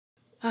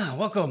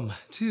Welcome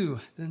to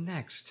the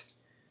next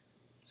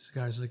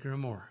Cigars, Liquor,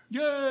 and More.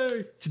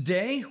 Yay!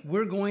 Today,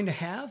 we're going to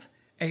have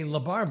a La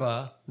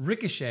Barba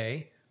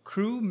Ricoche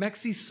Cru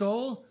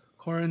Mexi-Sol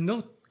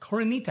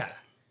Coronita.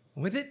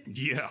 With it,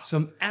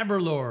 some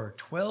Aberlour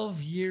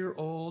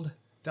 12-year-old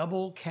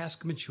double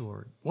cask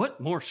matured.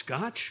 What? More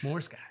Scotch? More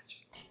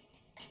Scotch.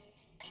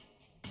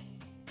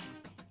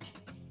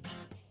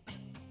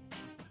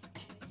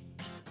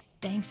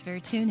 Thanks for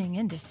tuning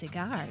into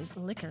Cigars,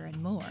 Liquor,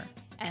 and More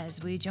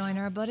as we join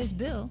our buddies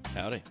Bill.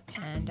 Howdy.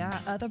 And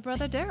our other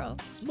brother Darrell.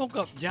 Smoke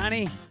up,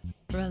 Johnny.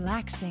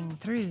 Relaxing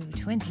through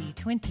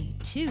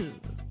 2022.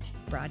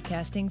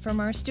 Broadcasting from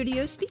our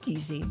studio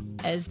speakeasy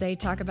as they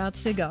talk about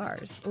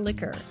cigars,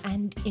 liquor,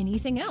 and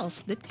anything else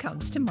that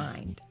comes to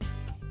mind.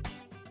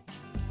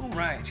 All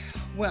right.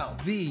 Well,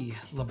 the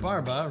La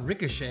Barba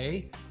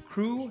Ricoche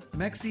Cru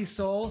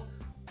Mexi-Sol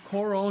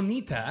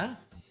Coronita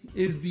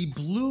is the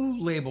blue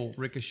label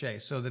Ricochet.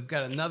 So they've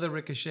got another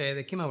Ricochet.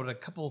 They came out with a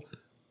couple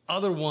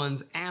other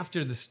ones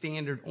after the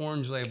standard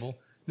orange label.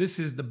 This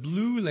is the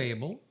blue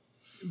label.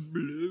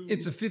 Blue.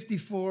 It's a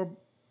 54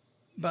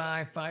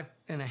 by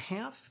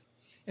 5.5.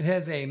 It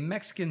has a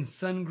Mexican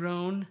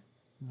sun-grown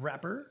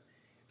wrapper,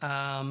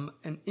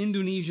 an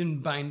Indonesian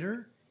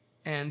binder,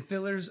 and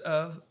fillers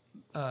of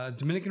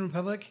Dominican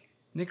Republic,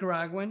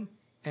 Nicaraguan,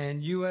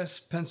 and U.S.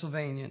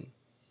 Pennsylvanian.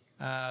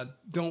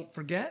 Don't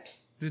forget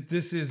that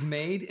this is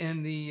made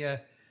in the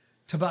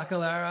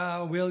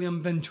Tabacalera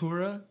William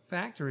Ventura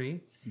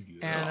factory,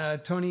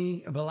 and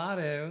Tony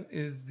Abelardo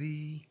is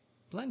the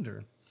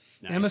blender.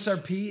 Nice.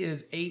 MSRP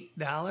is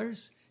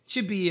 $8.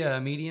 Should be a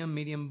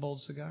medium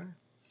bold cigar.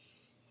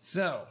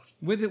 So,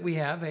 with it we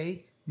have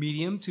a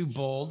medium to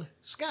bold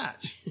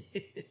Scotch.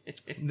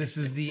 This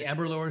is the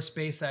Aberlour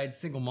Speyside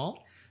single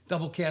malt,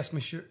 double cask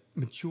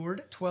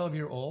matured,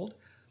 12-year-old,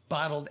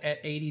 bottled at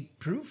 80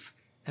 proof.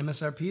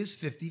 MSRP is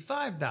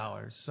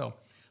 $55. So,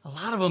 a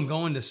lot of them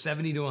going to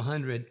 70 to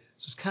 100.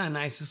 So it's kind of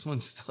nice. This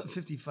one's still at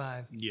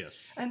 55. Yes.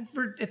 And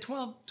for at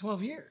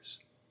 12 years.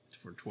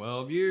 For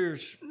 12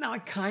 years. Now, I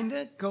kind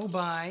of go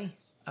by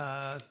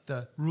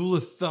the rule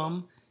of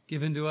thumb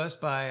given to us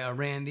by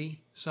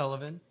Randy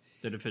Sullivan.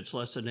 That if it's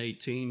less than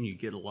 18, you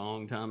get a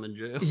long time in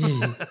jail.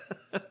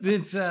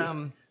 It's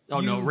no,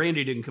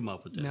 Randy didn't come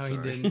up with that. No, sorry.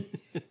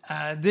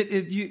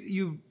 he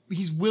didn't.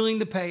 He's willing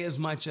to pay as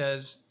much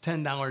as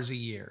 $10 a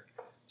year.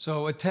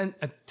 So a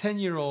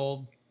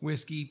 10-year-old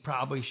whiskey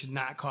probably should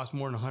not cost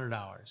more than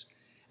 $100.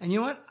 And you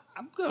know what?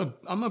 I'm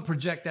gonna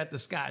project that to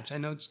Scotch. I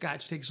know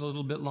Scotch takes a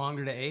little bit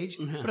longer to age,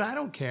 but I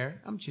don't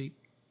care. I'm cheap.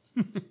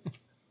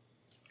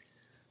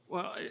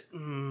 Well,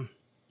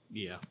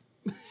 yeah.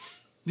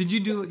 Did you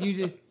do?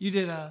 You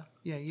did a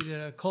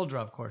cold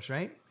draw, of course,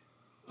 right?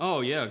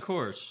 Oh yeah, of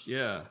course.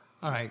 Yeah.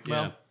 All right.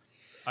 Well, yeah.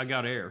 I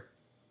got air.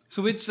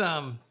 So it's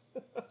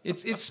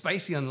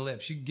spicy on the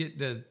lips. You get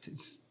the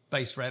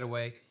spice right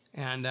away,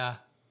 and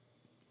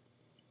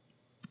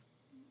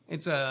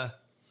it's a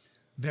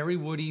very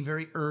woody,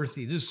 very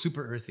earthy. This is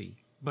super earthy.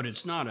 But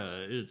it's not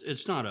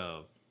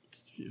a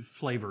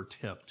flavor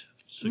tipped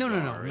cigar.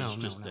 No. It's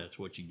just that's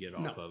what you get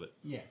off of it.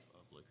 Yes.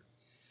 Of liquor.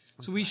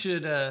 So we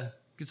should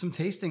get some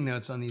tasting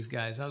notes on these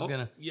guys.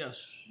 Yes.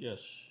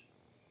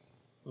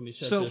 Let me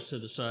set this to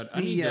the side. I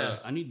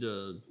need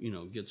to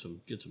get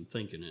some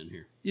thinking in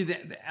here. Yeah,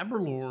 the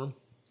Aberlour,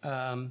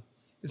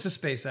 it's a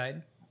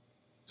Speyside,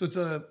 so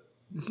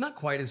it's not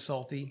quite as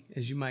salty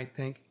as you might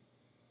think.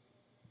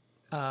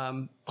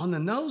 On the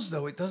nose,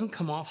 though, it doesn't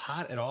come off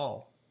hot at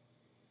all.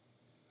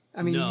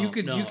 I mean, you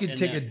could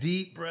take a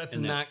deep breath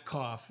and not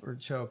cough or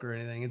choke or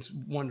anything. It's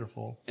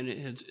wonderful. And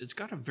it's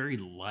got a very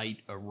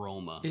light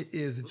aroma. It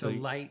is. It's a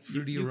light,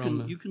 fruity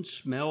aroma. You can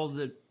smell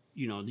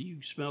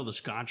you smell the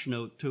Scotch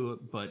note to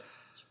it, but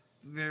it's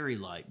very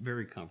light,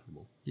 very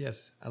comfortable.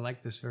 Yes, I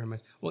like this very much.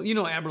 Well,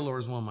 Aberlour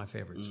is one of my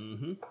favorites.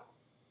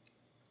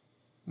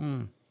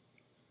 Mm-hmm.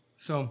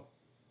 So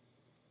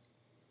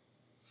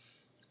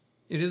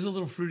it is a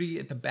little fruity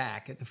at the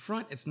back. At the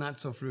front, it's not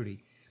so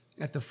fruity.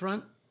 At the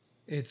front,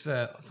 it's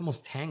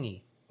almost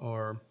tangy,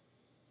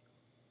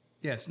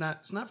 it's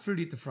not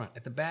fruity at the front.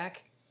 At the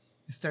back,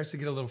 it starts to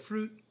get a little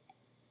fruit.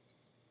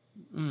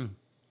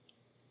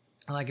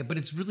 I like it, but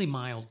it's really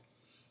mild.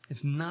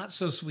 It's not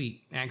so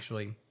sweet,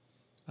 actually.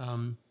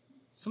 Some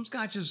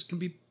scotches can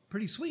be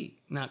pretty sweet.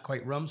 Not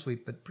quite rum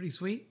sweet, but pretty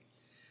sweet.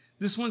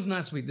 This one's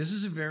not sweet. This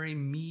is a very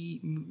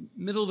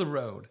middle of the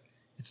road.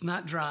 It's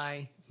not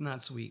dry. It's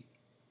not sweet.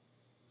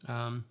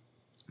 The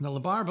La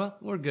Barba,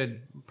 we're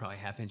good. We're probably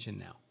half inch in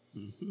now.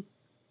 Mm-hmm.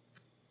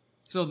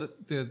 So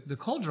the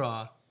cold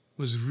draw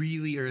was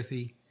really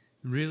earthy,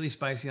 really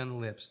spicy on the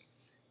lips.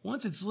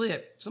 Once it's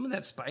lit, some of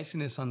that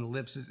spiciness on the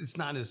lips it's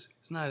not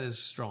as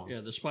strong.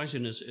 Yeah, the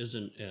spiciness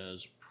isn't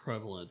as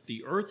prevalent.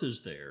 The earth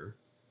is there,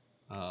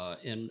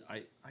 and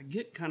I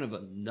get kind of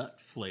a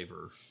nut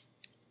flavor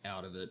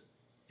out of it,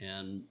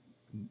 and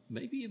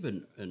maybe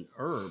even an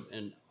herb.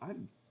 And I've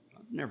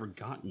never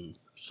gotten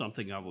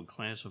something I would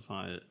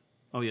classify it.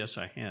 Oh yes,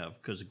 I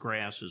have, because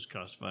grass is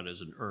classified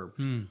as an herb.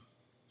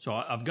 So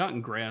I've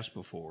gotten grass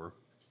before,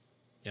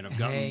 and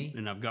hay.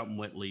 I've gotten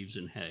wet leaves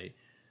and hay.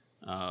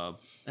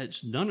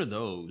 It's none of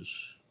those.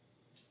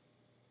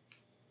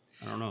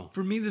 I don't know.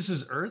 For me, this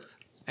is earth.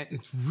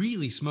 It's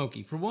really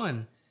smoky. For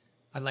one,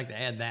 I'd like to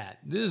add that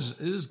this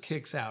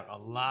kicks out a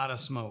lot of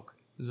smoke.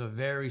 This is a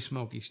very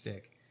smoky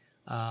stick,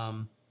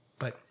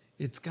 but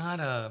it's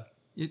got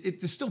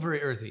it's still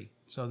very earthy.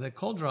 So the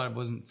cold draw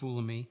wasn't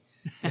fooling me.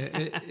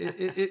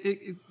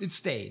 It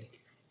stayed.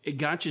 It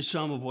got you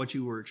some of what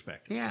you were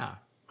expecting. Yeah,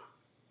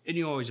 and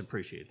you always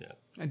appreciate that.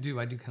 I do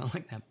kind of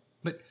like that.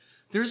 But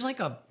there's like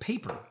a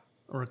paper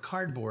or a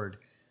cardboard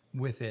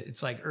with it.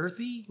 It's like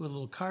earthy with a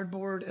little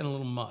cardboard and a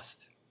little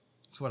must.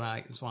 That's what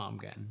I'm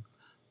getting.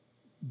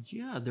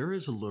 Yeah, there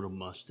is a little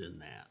must in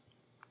that.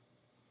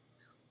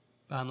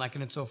 But I'm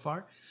liking it so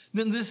far.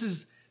 Then this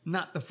is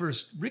not the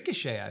first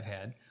Ricochet I've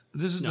had,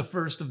 but this is the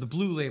first of the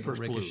Blue Label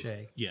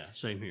Ricochet. Blue. Yeah,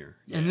 same here.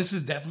 Yeah. And this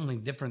is definitely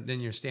different than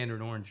your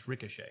standard orange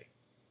Ricochet.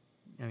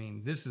 I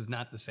mean, this is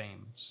not the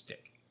same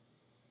stick.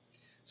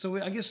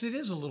 So I guess it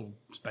is a little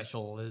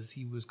special, as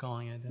he was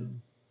calling it.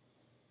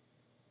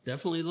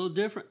 Definitely a little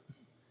different.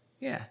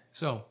 Yeah.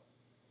 So,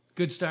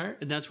 good start.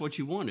 And that's what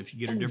you want if you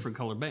get a different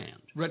color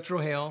band.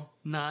 Retrohale,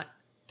 not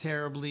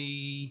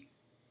terribly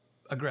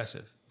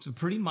aggressive. It's a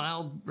pretty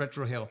mild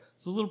retrohale.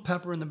 It's a little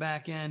pepper in the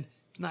back end.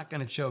 It's not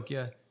going to choke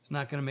you. It's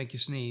not going to make you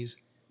sneeze.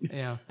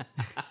 Yeah.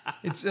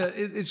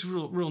 It's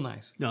real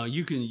nice. No,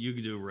 you can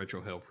do a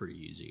retrohale pretty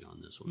easy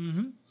on this one.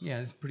 Mm-hmm. Yeah,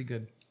 it's pretty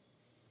good.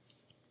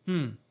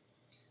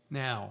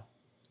 Now,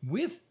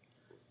 with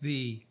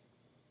the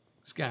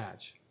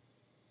Scotch,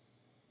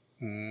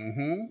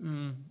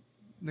 the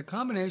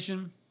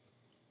combination,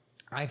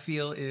 I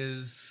feel,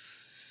 is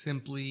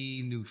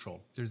simply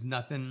neutral. There's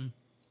nothing.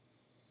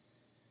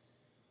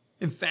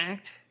 In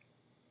fact,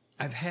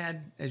 I've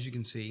had, as you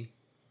can see,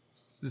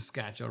 the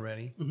Scotch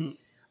already. Mm-hmm.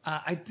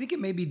 I think it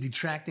may be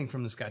detracting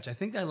from the Scotch. I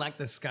think I like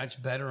the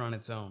Scotch better on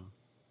its own.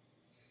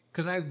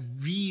 Because I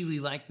really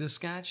like this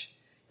Scotch,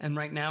 and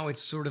right now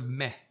it's sort of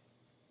meh.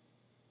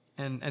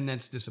 And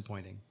that's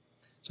disappointing.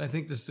 So I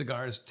think the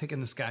cigar is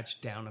taking the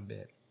Scotch down a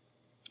bit.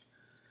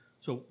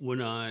 So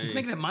it's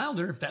making it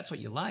milder if that's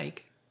what you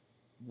like.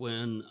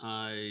 When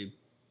I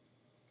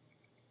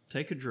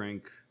take a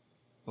drink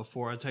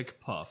before I take a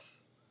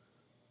puff,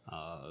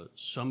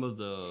 some of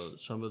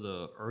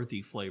the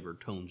earthy flavor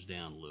tones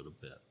down a little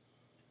bit.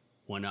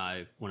 When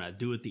I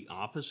do it the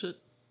opposite,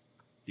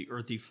 the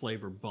earthy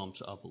flavor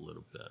bumps up a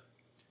little bit.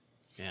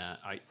 And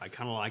I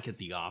kind of like it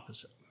the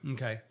opposite.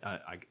 Okay.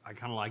 I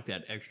kind of like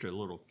that extra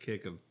little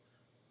kick of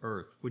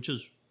earth, which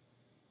is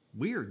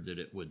weird that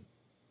it would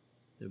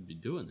be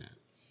doing that.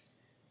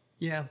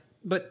 Yeah,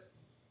 but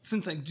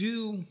since I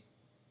do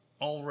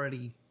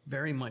already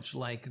very much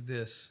like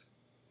this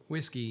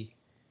whiskey,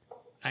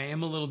 I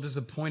am a little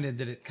disappointed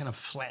that it kind of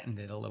flattened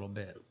it a little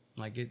bit.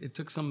 Like it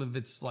took some of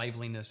its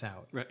liveliness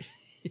out. Right.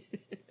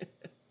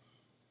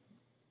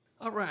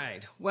 All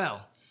right.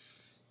 Well,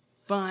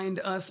 find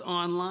us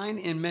online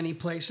in many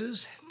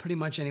places, pretty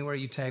much anywhere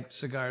you type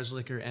cigars,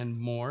 liquor, and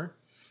more.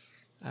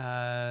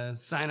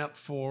 Sign up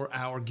for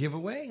our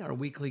giveaway, our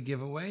weekly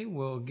giveaway.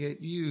 We'll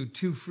get you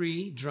 2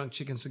 free Drunk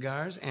Chicken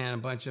cigars and a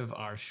bunch of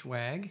our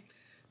swag.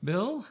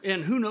 Bill?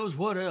 And who knows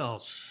what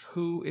else?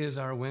 Who is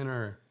our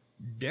winner?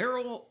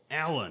 Darrell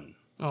Allen.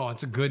 Oh,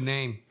 it's a good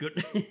name.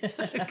 Good.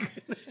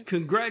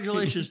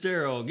 Congratulations,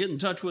 Darrell. Get in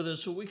touch with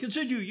us so we can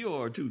send you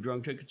your 2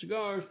 Drunk Chicken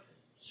cigars,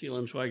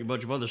 CLM swag, a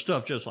bunch of other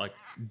stuff, just like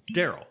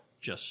Darrell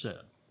just said.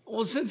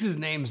 Well, since his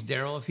name's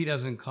Darrell, if he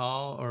doesn't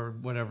call or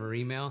whatever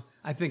email,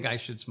 I think I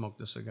should smoke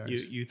the cigars.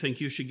 You think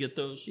you should get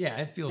those? Yeah,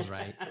 it feels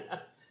right.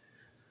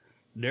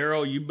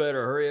 Darrell, you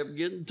better hurry up and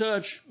get in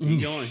touch.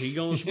 He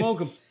gonna smoke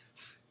them.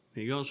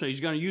 He's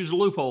gonna use the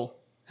loophole.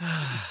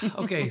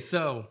 Okay,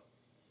 so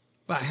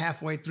about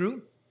halfway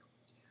through,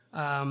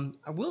 I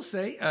will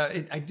say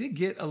I did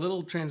get a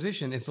little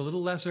transition. It's a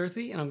little less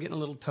earthy, and I'm getting a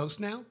little toast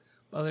now.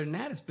 Other than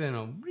that, it's been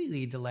a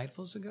really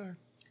delightful cigar.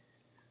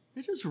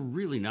 It is a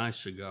really nice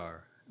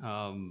cigar.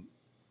 I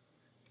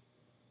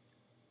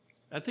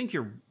think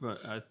you're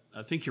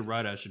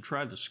right. I should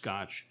try the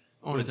Scotch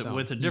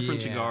with a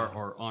different cigar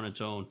or on its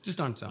own,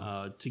 just on its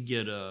own, to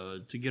get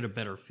a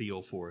better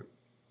feel for it.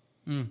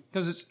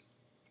 Because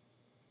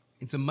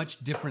it's a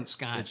much different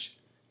Scotch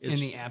in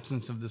the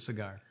absence of the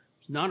cigar.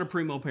 It's not a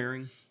primo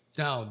pairing.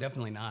 No,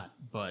 definitely not.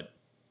 But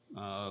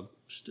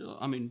still,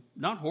 I mean,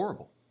 not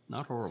horrible.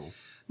 Not horrible.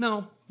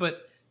 No,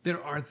 but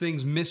there are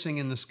things missing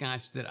in the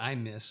Scotch that I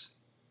miss.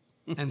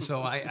 And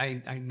so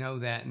I know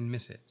that and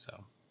miss it.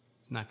 So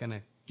it's not going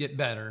to get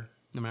better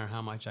no matter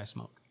how much I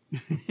smoke.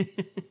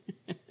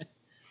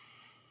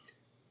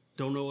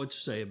 Don't know what to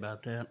say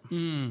about that.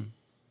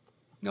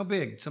 No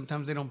big.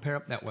 Sometimes they don't pair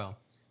up that well.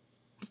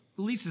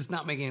 At least it's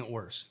not making it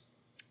worse.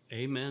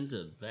 Amen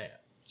to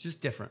that. It's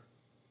just different.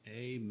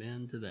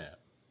 Amen to that.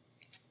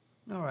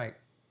 All right.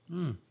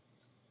 Well,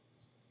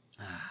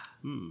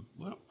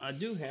 I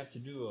do have to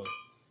do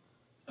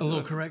a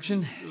little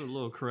correction. Do a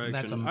little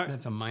correction.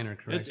 That's a minor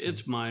correction.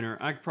 It's minor.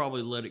 I could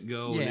probably let it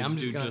go. Yeah, and I'm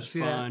just gonna just see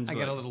fine. that. I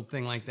got a little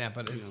thing like that,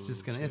 but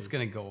it's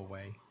gonna go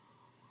away.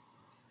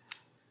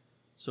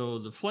 So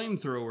the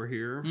flamethrower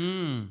here,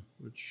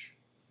 which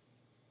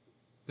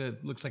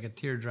that looks like a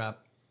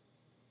teardrop.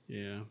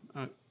 Yeah,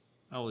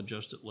 I'll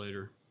adjust it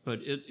later. But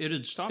it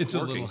had stopped It's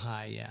working. a little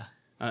high, yeah.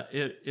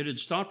 It had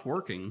stopped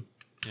working,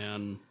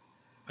 and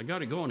I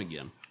got it going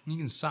again. You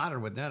can solder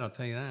with that, I'll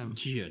tell you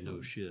that. Yeah,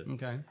 no shit.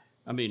 Okay.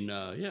 I mean,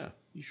 yeah,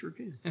 you sure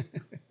can.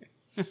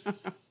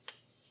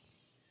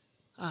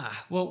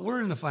 Well,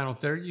 we're in the final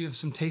third. You have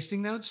some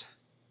tasting notes?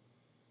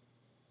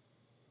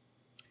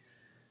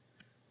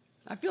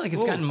 I feel like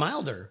it's gotten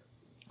milder.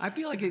 I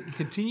feel like it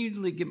continued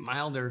to get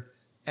milder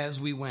as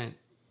we went.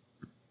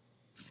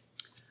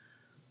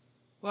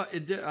 Well,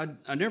 it did. I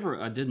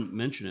didn't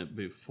mention it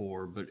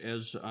before, but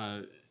as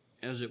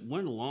it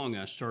went along,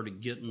 I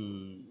started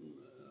getting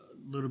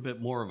a little bit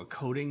more of a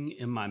coating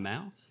in my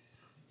mouth.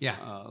 Yeah.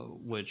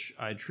 Which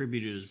I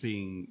attributed as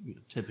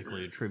being,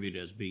 typically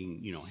attributed as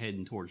being,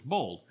 heading towards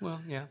bold. Well,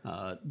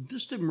 yeah.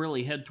 This didn't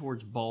really head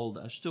towards bold.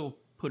 I still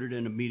put it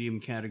in a medium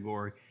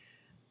category,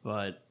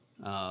 but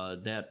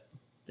that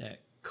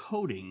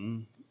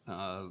coating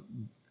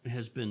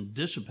has been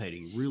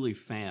dissipating really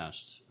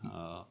fast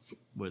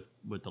with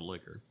the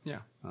liquor.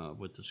 Yeah.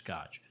 With the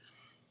Scotch.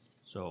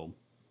 So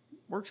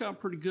works out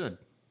pretty good.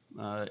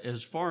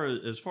 As far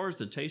as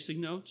the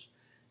tasting notes,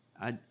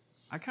 I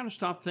kind of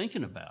stopped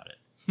thinking about it.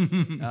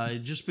 It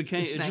just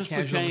became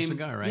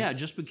cigar, right? Yeah, it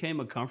just became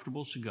a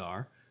comfortable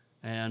cigar,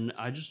 and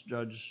I just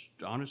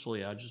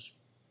honestly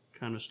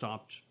kind of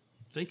stopped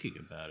thinking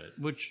about it,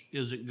 which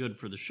isn't good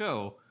for the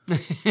show,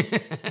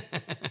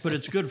 but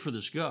it's good for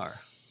the cigar.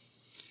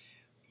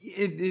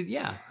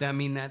 Yeah, I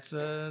mean that's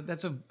a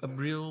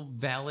real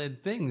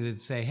valid thing to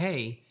say.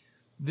 Hey,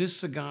 this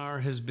cigar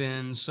has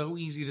been so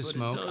easy to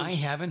smoke. I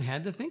haven't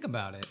had to think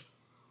about it.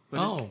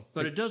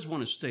 But it does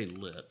want to stay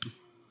lit.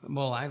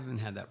 Well, I haven't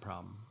had that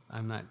problem.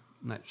 I'm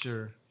not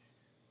sure.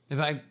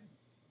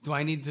 Do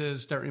I need to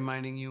start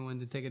reminding you when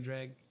to take a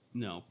drag?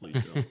 No, please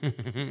don't.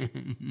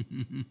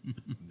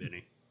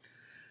 Benny.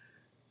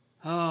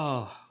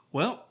 Oh,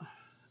 well,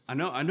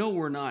 I know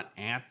we're not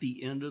at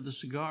the end of the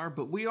cigar,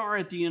 but we are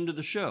at the end of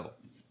the show.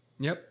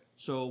 Yep.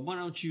 So why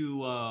don't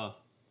you,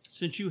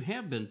 since you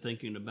have been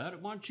thinking about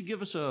it, why don't you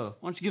give us a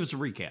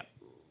recap?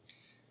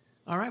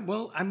 All right.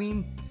 Well, I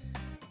mean,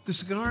 the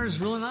cigar is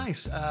really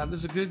nice. It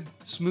was a good,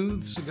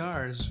 smooth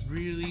cigar. It's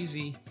real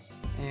easy,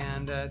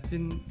 and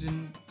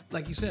didn't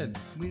like you said,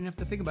 we didn't have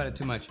to think about it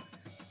too much.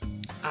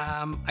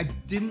 I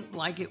didn't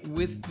like it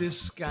with this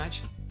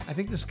Scotch. I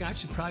think the Scotch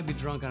should probably be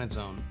drunk on its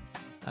own.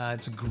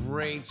 It's a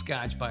great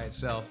Scotch by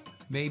itself.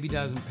 Maybe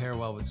doesn't pair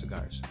well with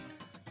cigars.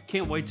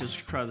 Can't wait to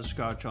try the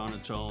Scotch on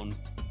its own.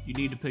 You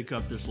need to pick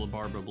up this La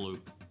Barba Blue.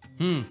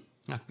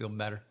 I feel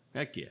better.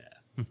 Heck yeah.